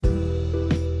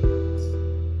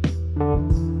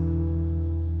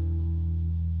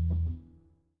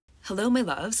Hello, my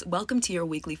loves. Welcome to your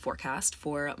weekly forecast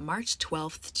for March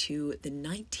 12th to the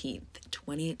 19th,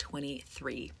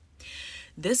 2023.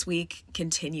 This week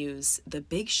continues the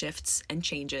big shifts and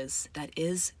changes that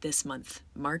is this month,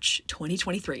 March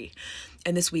 2023.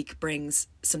 And this week brings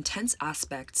some tense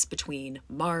aspects between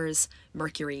Mars,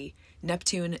 Mercury,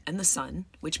 Neptune, and the Sun,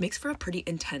 which makes for a pretty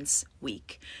intense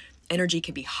week. Energy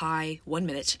can be high 1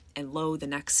 minute and low the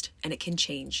next, and it can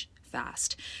change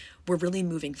fast. We're really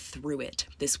moving through it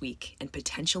this week and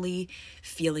potentially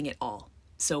feeling it all.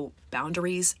 So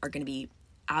boundaries are going to be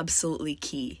absolutely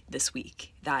key this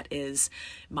week. That is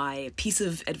my piece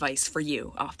of advice for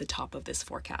you off the top of this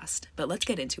forecast. But let's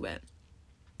get into it.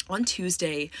 On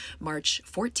Tuesday, March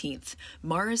 14th,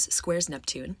 Mars squares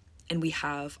Neptune, and we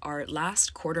have our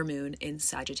last quarter moon in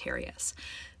Sagittarius.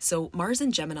 So Mars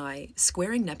in Gemini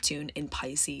squaring Neptune in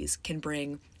Pisces can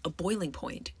bring a boiling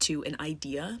point to an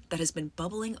idea that has been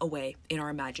bubbling away in our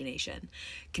imagination.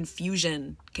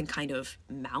 Confusion can kind of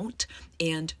mount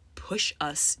and push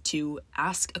us to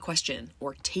ask a question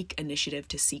or take initiative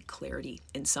to seek clarity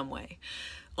in some way.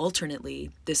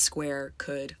 Alternately, this square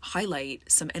could highlight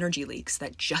some energy leaks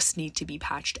that just need to be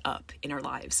patched up in our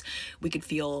lives. We could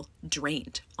feel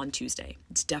drained on Tuesday.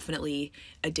 It's definitely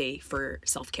a day for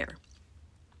self-care.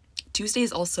 Tuesday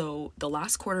is also the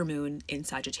last quarter moon in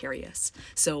Sagittarius.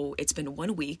 So it's been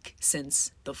 1 week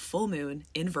since the full moon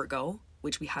in Virgo,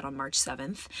 which we had on March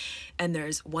 7th. And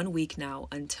there's 1 week now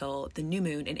until the new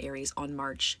moon in Aries on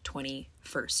March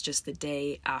 21st, just the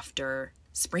day after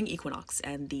spring equinox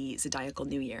and the zodiacal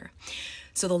new year.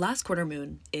 So the last quarter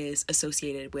moon is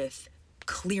associated with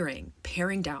clearing,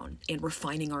 paring down, and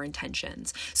refining our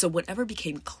intentions. So whatever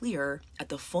became clear at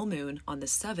the full moon on the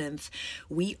 7th,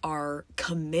 we are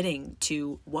committing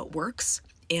to what works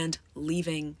and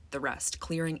leaving the rest,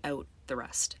 clearing out the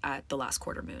rest at the last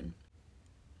quarter moon.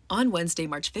 On Wednesday,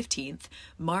 March 15th,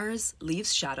 Mars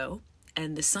leaves shadow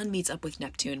and the Sun meets up with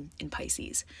Neptune in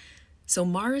Pisces. So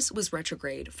Mars was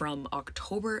retrograde from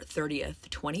October 30th,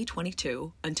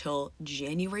 2022 until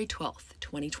January 12th,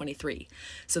 2023.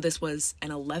 So this was an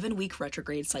 11-week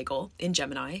retrograde cycle in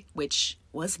Gemini, which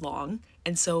was long.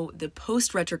 And so the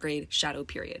post-retrograde shadow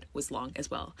period was long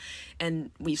as well.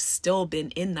 And we've still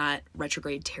been in that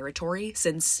retrograde territory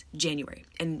since January,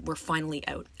 and we're finally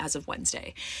out as of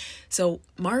Wednesday. So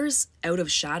Mars out of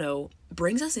shadow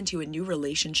brings us into a new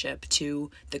relationship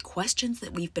to the questions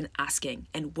that we've been asking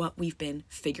and what we've been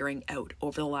figuring out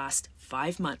over the last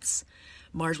 5 months.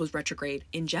 Mars was retrograde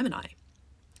in Gemini,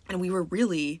 and we were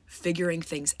really figuring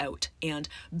things out and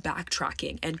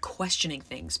backtracking and questioning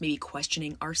things, maybe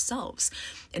questioning ourselves.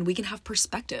 And we can have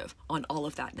perspective on all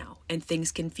of that now, and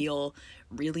things can feel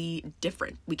really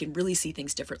different. We can really see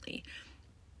things differently.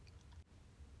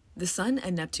 The Sun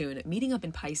and Neptune meeting up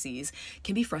in Pisces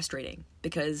can be frustrating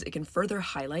because it can further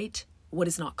highlight what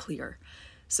is not clear.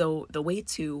 So the way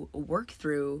to work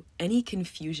through any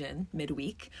confusion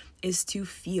midweek is to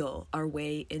feel our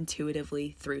way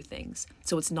intuitively through things.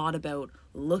 So it's not about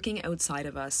looking outside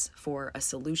of us for a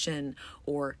solution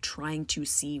or trying to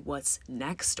see what's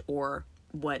next or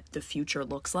what the future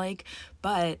looks like,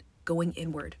 but going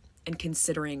inward and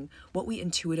considering what we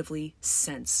intuitively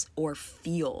sense or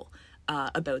feel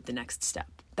about the next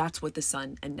step. That's what the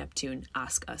Sun and Neptune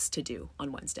ask us to do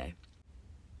on Wednesday.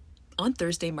 On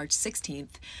Thursday, March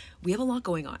 16th, we have a lot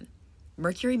going on.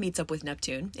 Mercury meets up with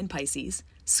Neptune in Pisces,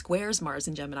 squares Mars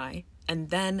in Gemini, and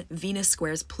then Venus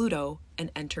squares Pluto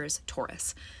and enters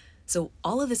Taurus. So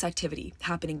all of this activity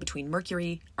happening between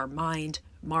Mercury, our mind,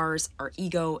 Mars, our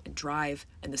ego and drive,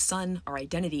 and the Sun, our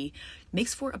identity,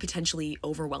 makes for a potentially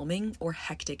overwhelming or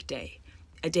hectic day.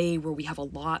 A day where we have a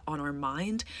lot on our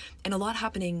mind and a lot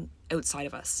happening outside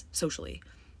of us socially.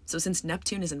 So since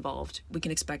Neptune is involved, we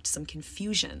can expect some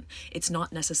confusion. It's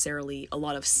not necessarily a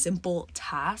lot of simple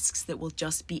tasks that we'll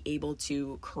just be able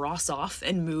to cross off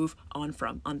and move on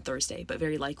from on Thursday, but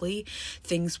very likely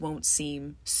things won't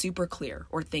seem super clear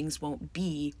or things won't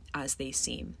be as they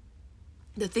seem.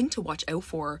 The thing to watch out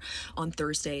for on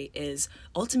Thursday is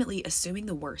ultimately assuming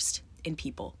the worst in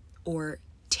people or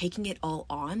taking it all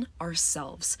on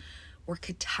ourselves or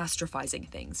catastrophizing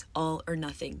things, all or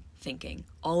nothing thinking.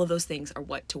 All of those things are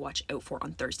what to watch out for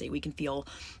on Thursday. We can feel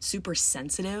super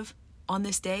sensitive on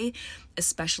this day,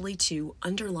 especially to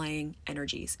underlying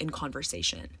energies in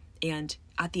conversation. And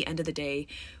at the end of the day,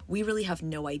 we really have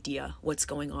no idea what's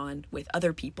going on with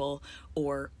other people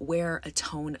or where a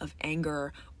tone of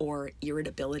anger or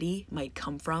irritability might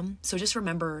come from. So just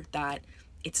remember that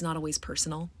it's not always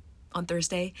personal on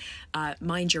Thursday.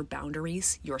 Mind your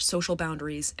boundaries, your social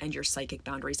boundaries and your psychic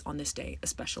boundaries on this day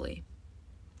especially.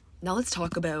 Now let's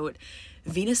talk about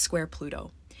Venus square Pluto.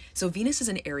 So Venus is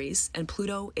in Aries and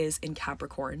Pluto is in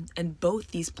Capricorn, and both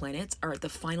these planets are at the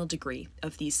final degree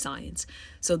of these signs.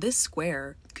 So this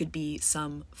square could be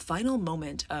some final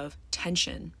moment of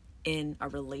tension in a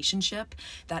relationship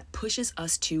that pushes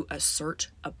us to assert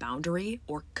a boundary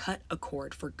or cut a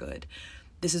cord for good.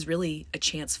 This is really a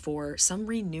chance for some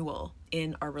renewal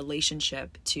in our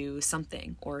relationship to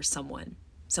something or someone.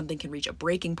 Something can reach a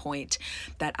breaking point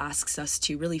that asks us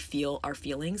to really feel our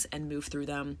feelings and move through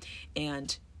them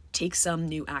and take some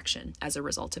new action as a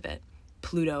result of it.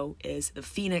 Pluto is the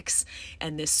phoenix,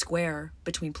 and this square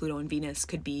between Pluto and Venus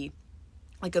could be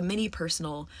like a mini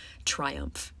personal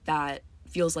triumph that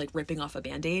feels like ripping off a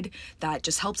band-aid that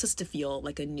just helps us to feel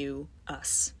like a new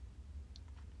us.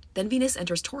 Then Venus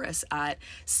enters Taurus at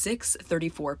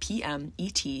 6:34 p.m.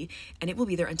 ET, and it will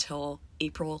be there until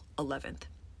April 11th.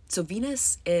 So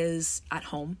Venus is at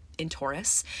home in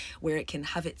Taurus, where it can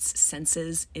have its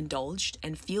senses indulged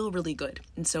and feel really good.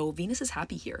 And so Venus is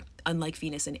happy here, unlike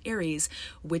Venus in Aries,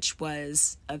 which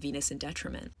was a Venus in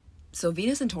detriment. So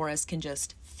Venus in Taurus can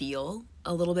just feel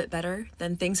a little bit better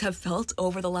than things have felt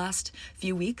over the last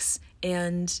few weeks,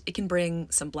 and it can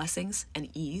bring some blessings and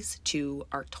ease to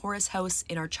our Taurus house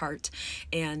in our chart,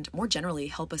 and more generally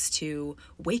help us to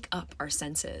wake up our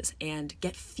senses and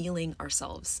get feeling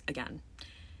ourselves again.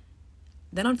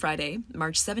 Then on Friday,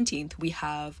 March 17th, we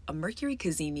have a Mercury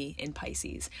cazimi in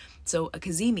Pisces. So a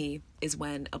cazimi is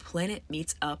when a planet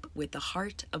meets up with the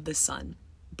heart of the sun,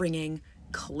 bringing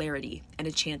clarity and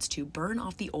a chance to burn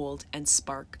off the old and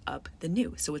spark up the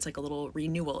new. So it's like a little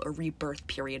renewal or rebirth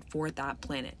period for that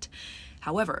planet.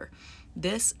 However,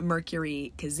 this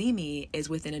Mercury cazimi is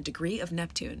within a degree of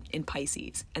Neptune in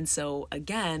Pisces. And so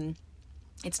again,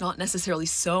 it's not necessarily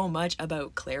so much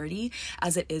about clarity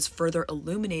as it is further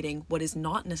illuminating what is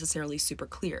not necessarily super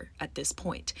clear at this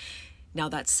point. Now,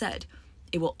 that said,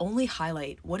 it will only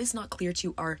highlight what is not clear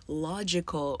to our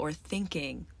logical or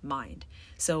thinking mind.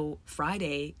 So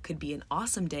Friday could be an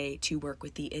awesome day to work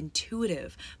with the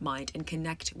intuitive mind and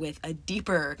connect with a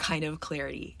deeper kind of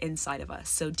clarity inside of us.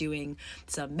 So doing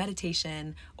some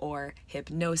meditation or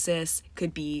hypnosis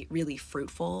could be really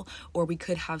fruitful, or we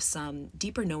could have some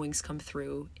deeper knowings come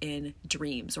through in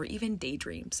dreams or even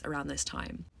daydreams around this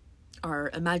time.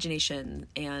 Our imagination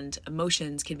and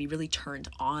emotions can be really turned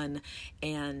on,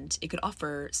 and it could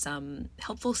offer some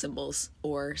helpful symbols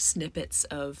or snippets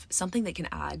of something that can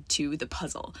add to the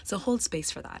puzzle. So hold space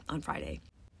for that on Friday.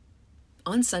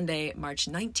 On Sunday, March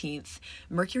 19th,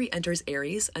 Mercury enters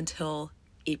Aries until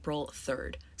April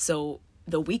 3rd. So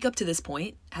the week up to this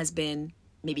point has been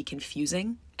maybe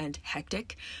confusing and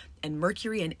hectic, and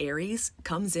Mercury in Aries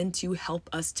comes in to help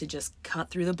us to just cut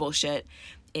through the bullshit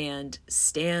and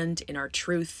stand in our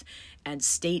truth and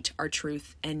state our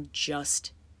truth and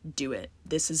just do it.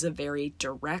 This is a very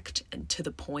direct and to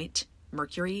the point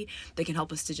Mercury that can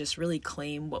help us to just really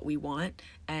claim what we want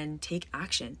and take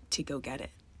action to go get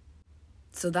it.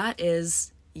 So that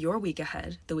is your week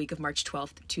ahead, the week of March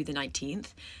 12th to the 19th.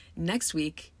 Next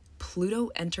week, Pluto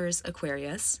enters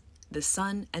Aquarius, the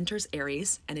Sun enters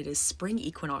Aries, and it is spring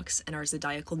equinox and our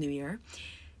zodiacal new year.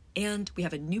 And we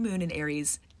have a new moon in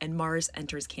Aries, and Mars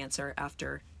enters Cancer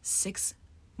after 6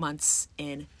 months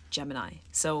in Gemini.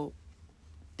 So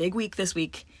big week this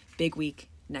week, big week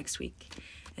next week.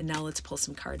 And now let's pull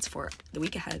some cards for the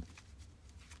week ahead.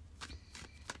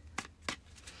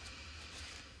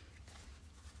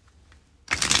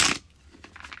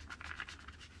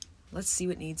 Let's see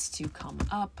what needs to come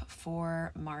up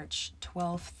for March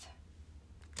 12th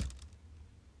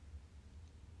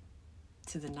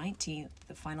to the 19th,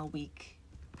 the final week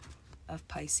of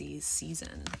Pisces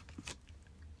season.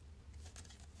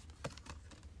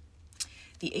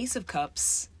 The Ace of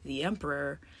Cups, the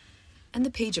Emperor, and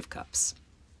the Page of Cups.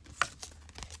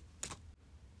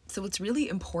 So it's really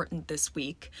important this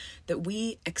week that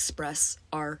we express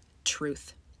our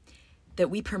truth, that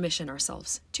we permission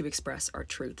ourselves to express our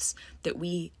truths, that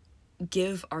we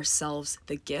give ourselves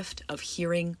the gift of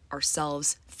hearing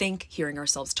ourselves think, hearing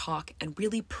ourselves talk, and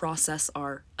really process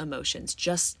our emotions.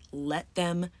 Just let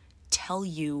them tell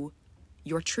you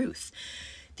your truth.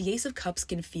 The Ace of Cups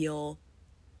can feel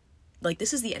like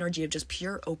this is the energy of just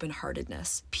pure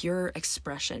open-heartedness, pure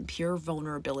expression, pure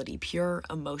vulnerability, pure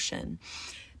emotion.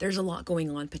 There's a lot going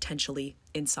on potentially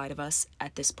inside of us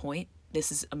at this point.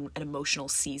 This is an emotional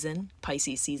season.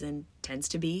 Pisces season tends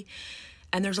to be.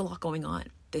 And there's a lot going on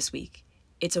this week.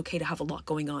 It's okay to have a lot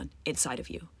going on inside of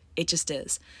you. It just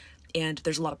is. And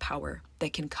there's a lot of power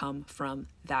that can come from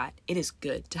that. It is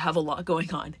good to have a lot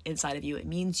going on inside of you. It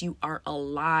means you are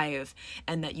alive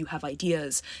and that you have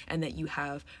ideas and that you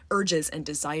have urges and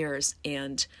desires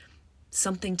and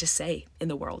something to say in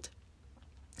the world.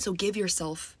 So give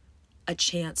yourself a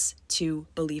chance to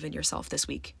believe in yourself this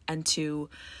week and to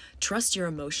trust your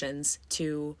emotions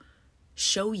to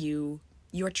show you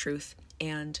your truth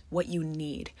and what you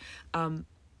need.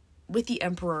 With the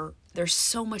Emperor, there's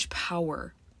so much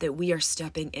power that we are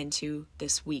stepping into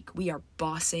this week. We are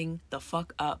bossing the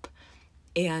fuck up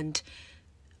and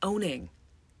owning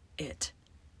it,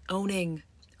 owning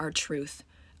our truth,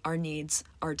 our needs,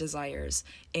 our desires,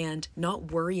 and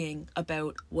not worrying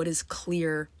about what is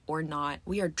clear or not.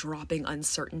 We are dropping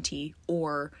uncertainty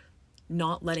or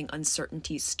not letting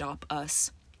uncertainty stop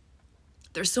us.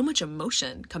 There's so much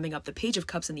emotion coming up. The Page of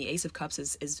Cups and the Ace of Cups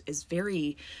is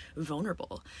very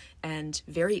vulnerable and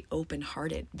very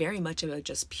open-hearted, very much about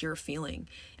just pure feeling.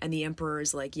 And the Emperor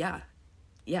is like, yeah,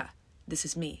 this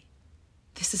is me.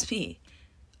 This is me.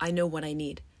 I know what I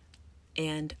need,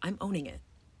 and I'm owning it.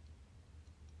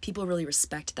 People really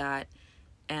respect that,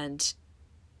 and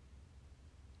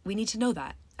we need to know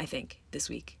that, I think, this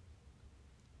week.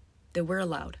 That we're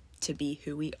allowed to be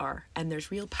who we are, and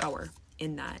there's real power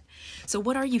in that. So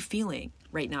what are you feeling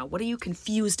right now? What are you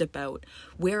confused about?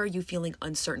 Where are you feeling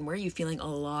uncertain? Where are you feeling a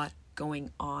lot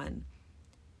going on?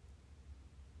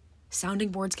 Sounding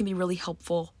boards can be really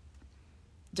helpful.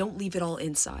 Don't leave it all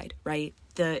inside, right?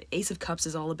 The Ace of Cups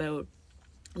is all about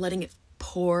letting it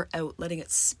pour out, letting it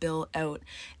spill out.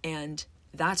 And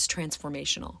that's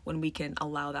transformational when we can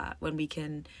allow that, when we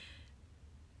can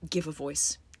give a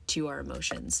voice to our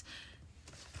emotions.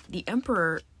 The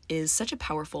Emperor is such a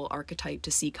powerful archetype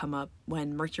to see come up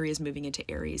when Mercury is moving into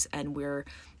Aries, and we're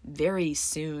very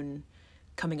soon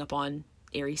coming up on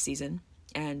Aries season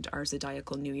and our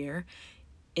zodiacal new year.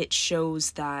 It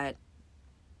shows that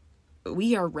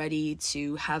we are ready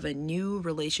to have a new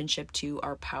relationship to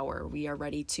our power. We are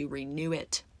ready to renew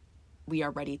it. We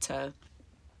are ready to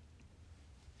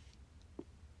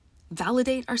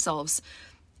validate ourselves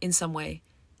in some way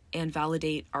and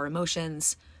validate our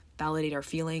emotions, validate our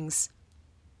feelings,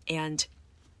 and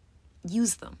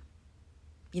use them.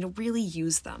 Really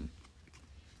use them.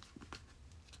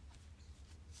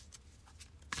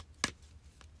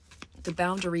 The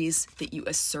boundaries that you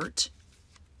assert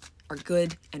are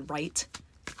good and right,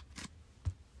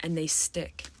 and they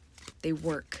stick. They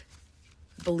work.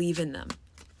 Believe in them.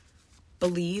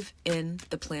 Believe in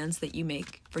the plans that you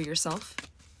make for yourself.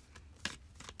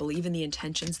 Believe in the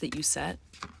intentions that you set.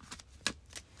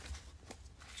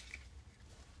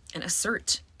 And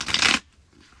assert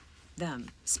them.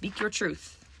 Speak your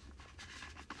truth.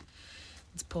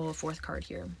 Let's pull a fourth card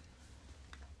here.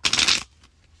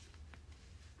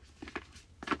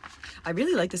 I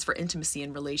really like this for intimacy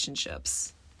and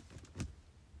relationships.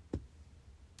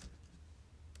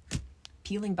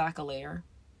 Peeling back a layer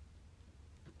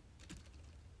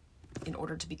in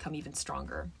order to become even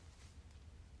stronger.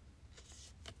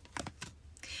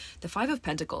 The Five of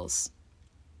Pentacles.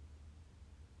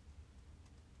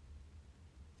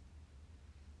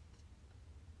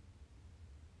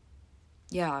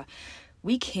 Yeah,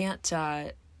 we can't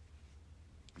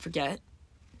forget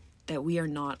that we are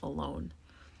not alone.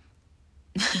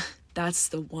 That's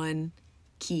the one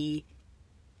key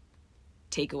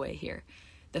takeaway here.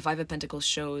 The Five of Pentacles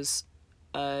shows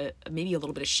maybe a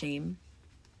little bit of shame.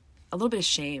 A little bit of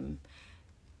shame.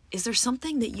 Is there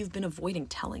something that you've been avoiding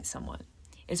telling someone?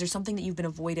 Is there something that you've been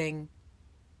avoiding,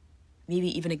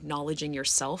 maybe even acknowledging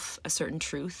yourself, a certain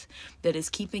truth that is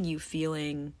keeping you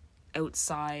feeling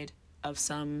outside of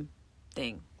something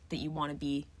that you want to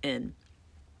be in?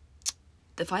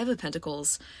 The Five of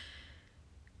Pentacles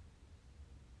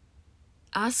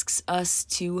asks us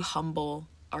to humble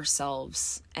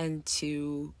ourselves and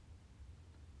to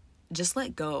just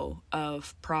let go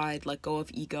of pride, let go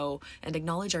of ego, and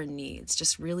acknowledge our needs.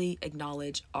 Just really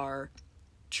acknowledge our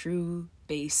true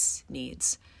base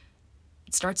needs.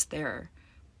 It starts there.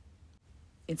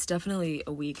 It's definitely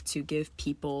a week to give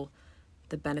people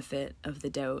the benefit of the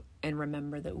doubt and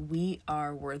remember that we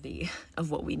are worthy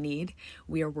of what we need.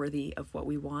 We are worthy of what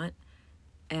we want.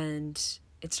 And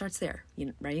it starts there,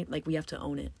 right? Like, we have to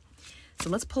own it. So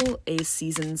let's pull a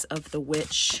Seasons of the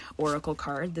Witch Oracle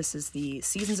card. This is the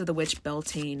Seasons of the Witch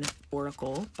Beltane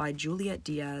Oracle by Juliet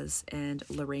Diaz and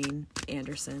Lorraine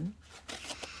Anderson.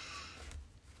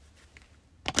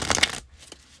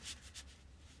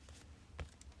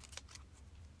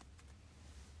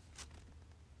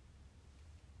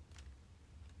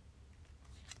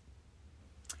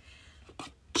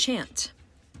 Chant.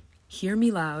 Hear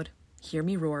me loud, hear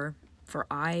me roar, for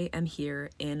I am here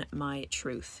in my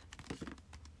truth.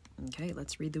 Okay,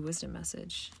 let's read the wisdom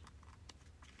message.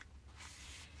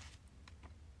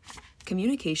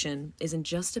 Communication isn't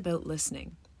just about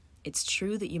listening. It's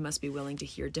true that you must be willing to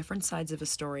hear different sides of a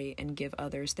story and give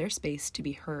others their space to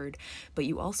be heard, but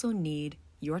you also need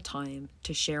your time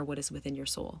to share what is within your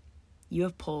soul. You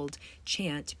have pulled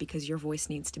chant because your voice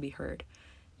needs to be heard.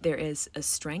 There is a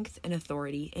strength and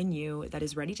authority in you that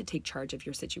is ready to take charge of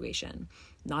your situation.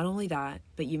 Not only that,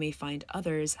 but you may find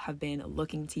others have been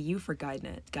looking to you for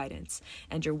guidance,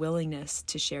 and your willingness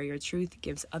to share your truth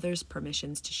gives others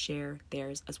permissions to share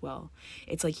theirs as well.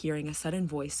 It's like hearing a sudden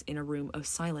voice in a room of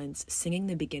silence singing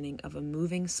the beginning of a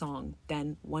moving song.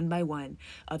 Then, one by one,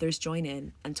 others join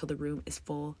in until the room is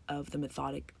full of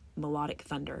the melodic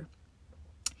thunder.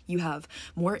 You have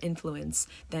more influence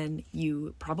than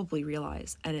you probably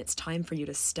realize, and it's time for you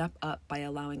to step up by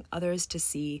allowing others to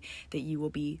see that you will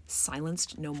be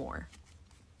silenced no more.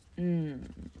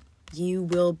 You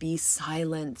will be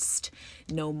silenced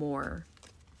no more.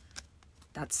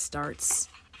 That starts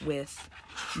with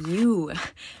you,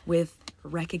 with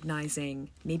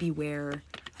recognizing maybe where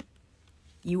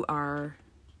you are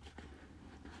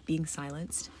being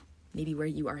silenced, maybe where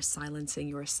you are silencing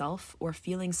yourself or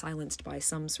feeling silenced by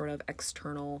some sort of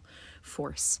external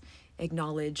force.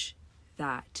 Acknowledge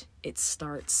that it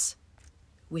starts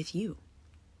with you.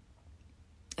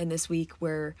 And this week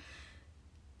we're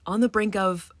on the brink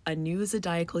of a new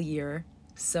zodiacal year,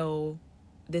 so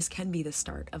this can be the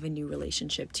start of a new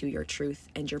relationship to your truth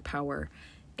and your power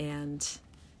and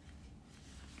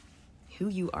who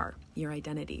you are, your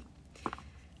identity.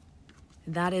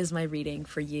 That is my reading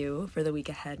for you for the week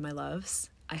ahead, my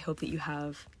loves. I hope that you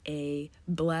have a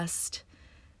blessed,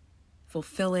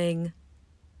 fulfilling,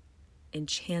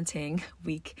 enchanting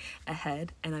week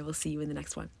ahead, and I will see you in the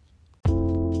next one.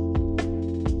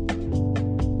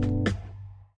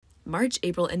 March,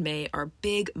 April, and May are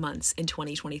big months in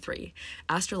 2023.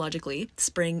 Astrologically,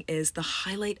 spring is the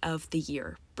highlight of the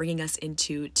year, bringing us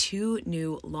into 2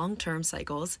 new long-term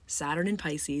cycles, Saturn in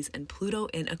Pisces and Pluto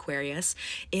in Aquarius,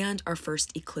 and our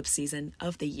first eclipse season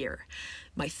of the year.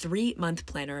 My 3-month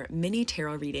planner mini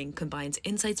tarot reading combines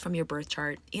insights from your birth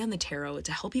chart and the tarot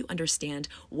to help you understand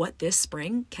what this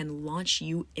spring can launch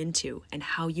you into and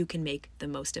how you can make the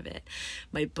most of it.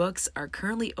 My books are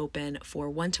currently open for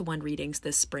one-to-one readings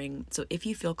this spring, so if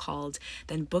you feel called,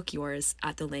 then book yours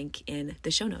at the link in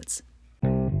the show notes.